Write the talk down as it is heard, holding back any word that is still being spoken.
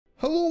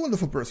Hello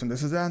wonderful person,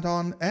 this is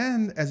Anton,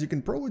 and as you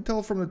can probably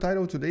tell from the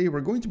title, today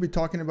we're going to be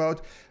talking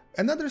about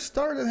another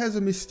star that has a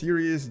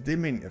mysterious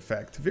dimming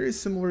effect, very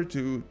similar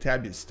to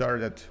Tabby's star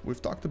that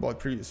we've talked about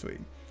previously.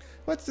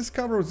 Let's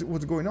discover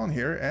what's going on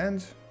here,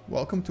 and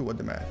welcome to What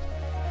the Math.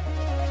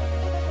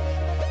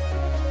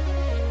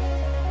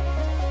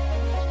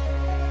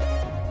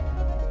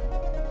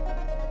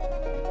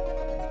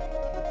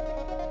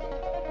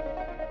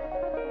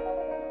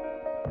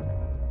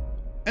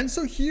 And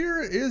so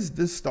here is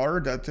the star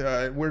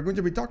that we're going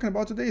to be talking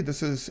about today.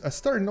 This is a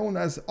star known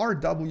as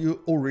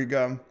RW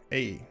Auriga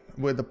A,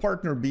 with the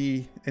partner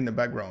B in the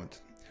background.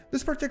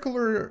 This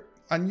particular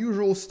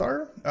unusual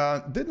star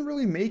didn't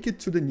really make it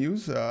to the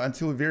news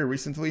until very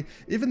recently,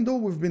 even though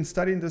we've been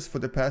studying this for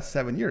the past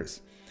 7 years.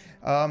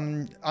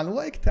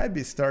 Unlike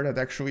Tabby's star that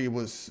actually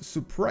was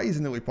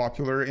surprisingly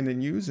popular in the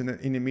news,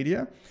 in the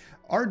media,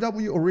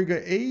 RW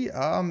Auriga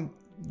A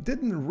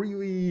didn't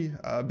really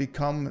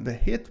become the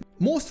hit,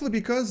 mostly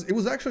because it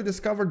was actually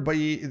discovered by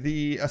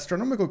the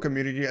astronomical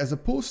community as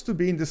opposed to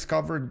being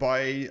discovered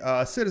by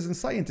citizen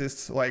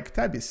scientists like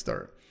Tabby's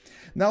star.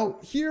 Now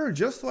here,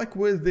 just like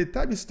with the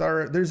Tabby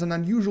star, there's an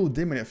unusual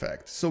dimming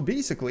effect. So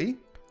basically,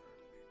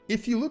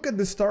 if you look at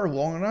the star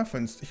long enough,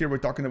 and here we're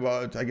talking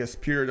about, I guess,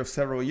 period of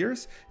several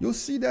years, you'll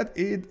see that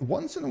it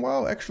once in a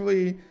while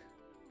actually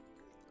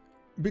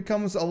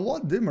becomes a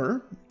lot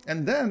dimmer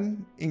and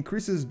then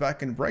increases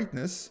back in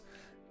brightness.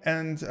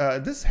 And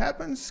this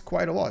happens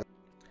quite a lot.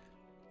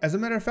 As a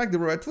matter of fact, there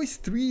were at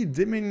least 3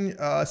 dimming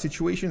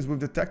situations we've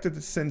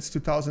detected since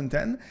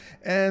 2010,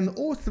 and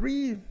all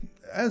 3,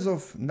 as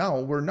of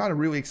now, were not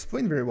really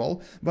explained very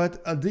well,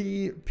 but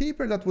the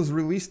paper that was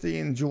released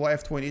in July of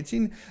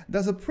 2018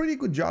 does a pretty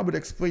good job at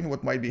explaining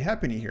what might be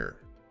happening here.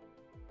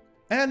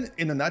 And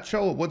in a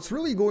nutshell, what's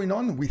really going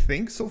on, we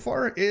think, so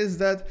far, is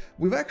that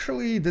we've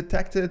actually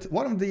detected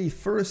one of the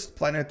first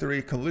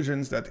planetary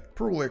collisions that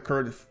probably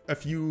occurred a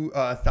few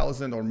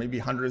thousand or maybe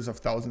hundreds of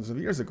thousands of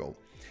years ago.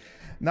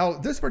 Now,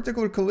 this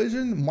particular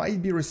collision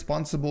might be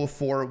responsible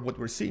for what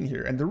we're seeing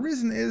here. And the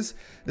reason is,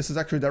 this is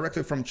actually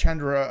directly from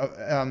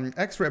Chandra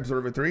X-ray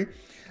Observatory,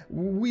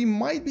 we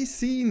might be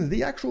seeing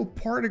the actual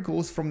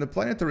particles from the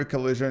planetary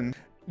collision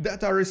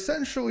that are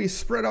essentially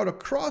spread out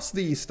across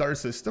the star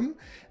system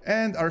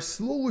and are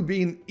slowly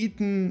being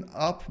eaten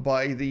up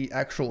by the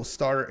actual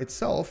star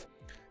itself.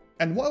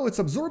 And while it's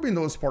absorbing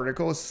those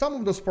particles, some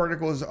of those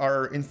particles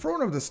are in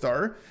front of the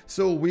star,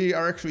 so we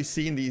are actually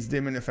seeing these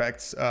dimming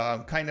effects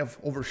kind of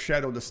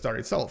overshadow the star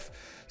itself.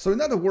 So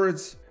in other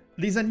words,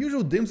 these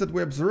unusual dims that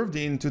we observed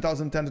in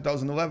 2010,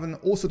 2011,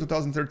 also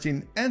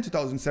 2013 and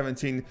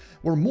 2017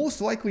 were most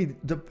likely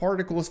the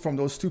particles from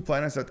those 2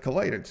 planets that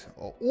collided.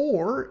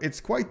 Or it's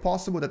quite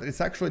possible that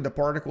it's actually the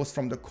particles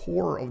from the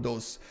core of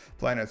those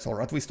planets,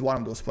 or at least one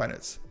of those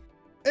planets.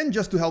 And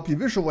just to help you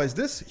visualize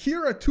this,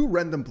 here are 2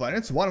 random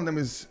planets. One of them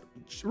is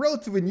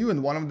relatively new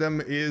and one of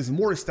them is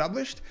more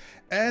established,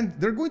 and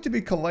they're going to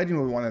be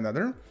colliding with one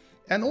another.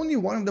 And only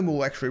one of them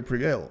will actually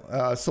prevail.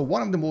 So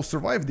one of them will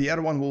survive, the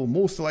other one will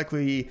most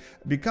likely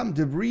become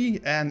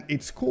debris, and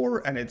its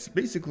core and its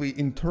basically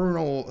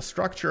internal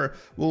structure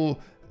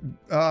will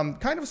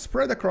kind of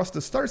spread across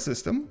the star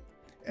system.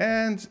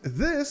 And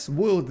this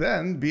will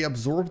then be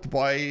absorbed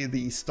by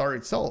the star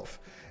itself.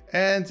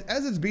 And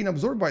as it's being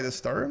absorbed by the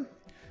star,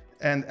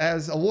 and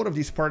as a lot of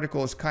these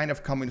particles kind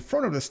of come in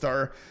front of the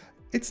star,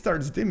 it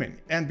starts dimming.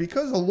 And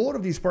because a lot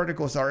of these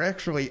particles are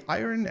actually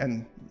iron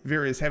and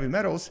various heavy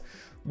metals,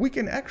 we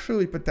can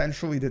actually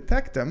potentially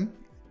detect them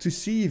to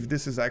see if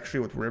this is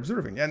actually what we're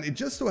observing. And it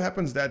just so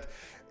happens that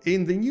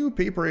in the new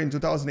paper in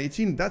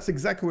 2018, that's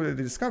exactly what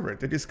they discovered.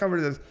 They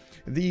discovered that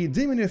the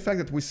dimming effect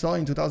that we saw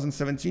in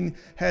 2017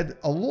 had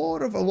a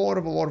lot of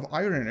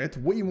iron in it,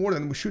 way more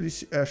than we should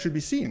be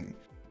seeing.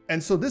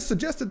 And so this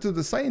suggested to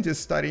the scientists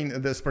studying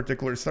this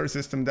particular star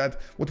system that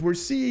what we're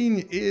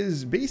seeing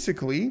is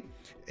basically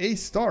a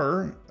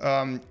star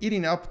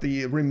eating up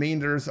the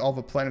remainders of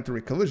a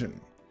planetary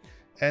collision.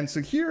 And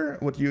so here,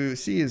 what you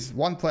see is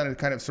one planet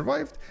kind of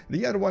survived,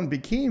 the other one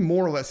became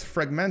more or less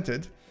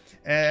fragmented,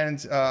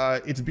 and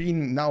it's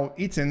being now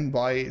eaten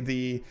by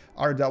the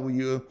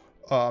RW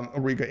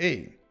Auriga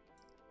A.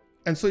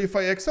 And so if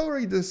I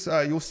accelerate this,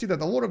 you'll see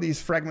that a lot of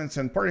these fragments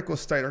and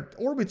particles start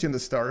orbiting the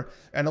star,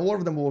 and a lot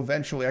of them will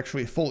eventually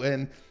actually fall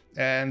in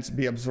and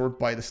be absorbed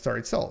by the star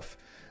itself.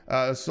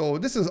 So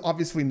this is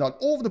obviously not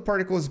all of the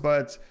particles,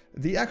 but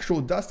the actual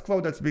dust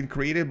cloud that's been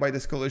created by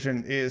this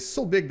collision is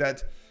so big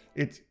that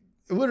it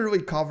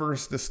literally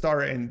covers the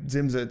star and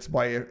dims it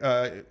by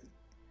a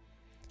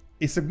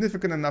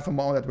significant enough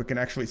amount that we can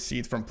actually see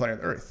it from planet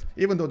Earth,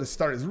 even though the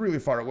star is really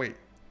far away.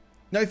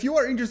 Now, if you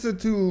are interested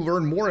to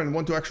learn more and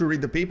want to actually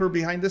read the paper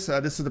behind this,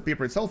 this is the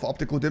paper itself,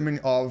 Optical Dimming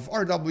of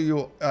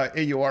RW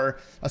AUR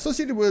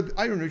associated with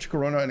iron-rich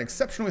corona and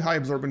exceptionally high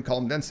absorbent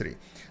column density.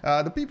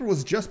 The paper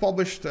was just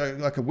published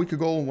like a week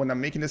ago when I'm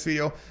making this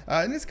video,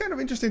 and it's kind of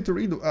interesting to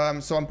read,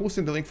 so I'm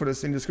posting the link for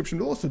this in the description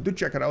below, so do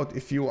check it out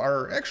if you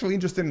are actually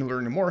interested in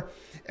learning more.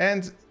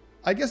 And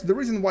I guess the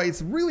reason why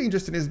it's really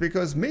interesting is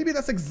because maybe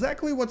that's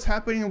exactly what's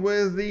happening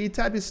with the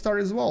Tabby star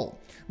as well.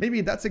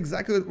 Maybe that's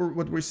exactly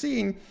what we're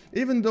seeing,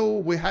 even though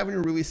we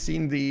haven't really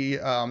seen the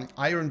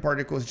iron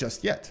particles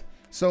just yet.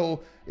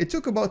 So it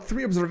took about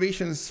 3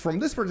 observations from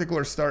this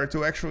particular star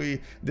to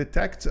actually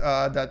detect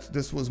that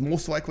this was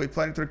most likely a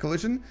planetary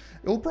collision.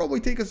 It'll probably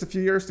take us a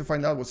few years to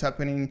find out what's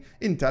happening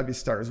in Tabby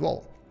star as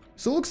well.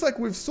 So it looks like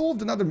we've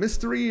solved another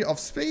mystery of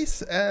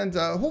space, and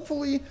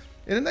hopefully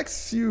in the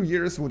next few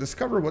years we'll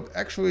discover what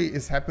actually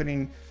is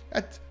happening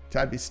at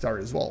Tabby star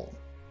as well.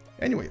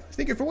 Anyway,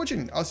 thank you for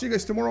watching. I'll see you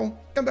guys tomorrow.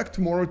 Come back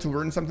tomorrow to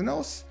learn something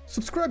else.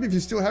 Subscribe if you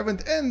still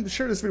haven't, and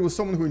share this video with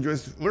someone who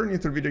enjoys learning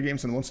through video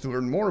games and wants to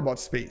learn more about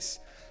space.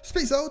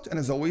 Space out, and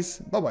as always,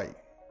 bye bye.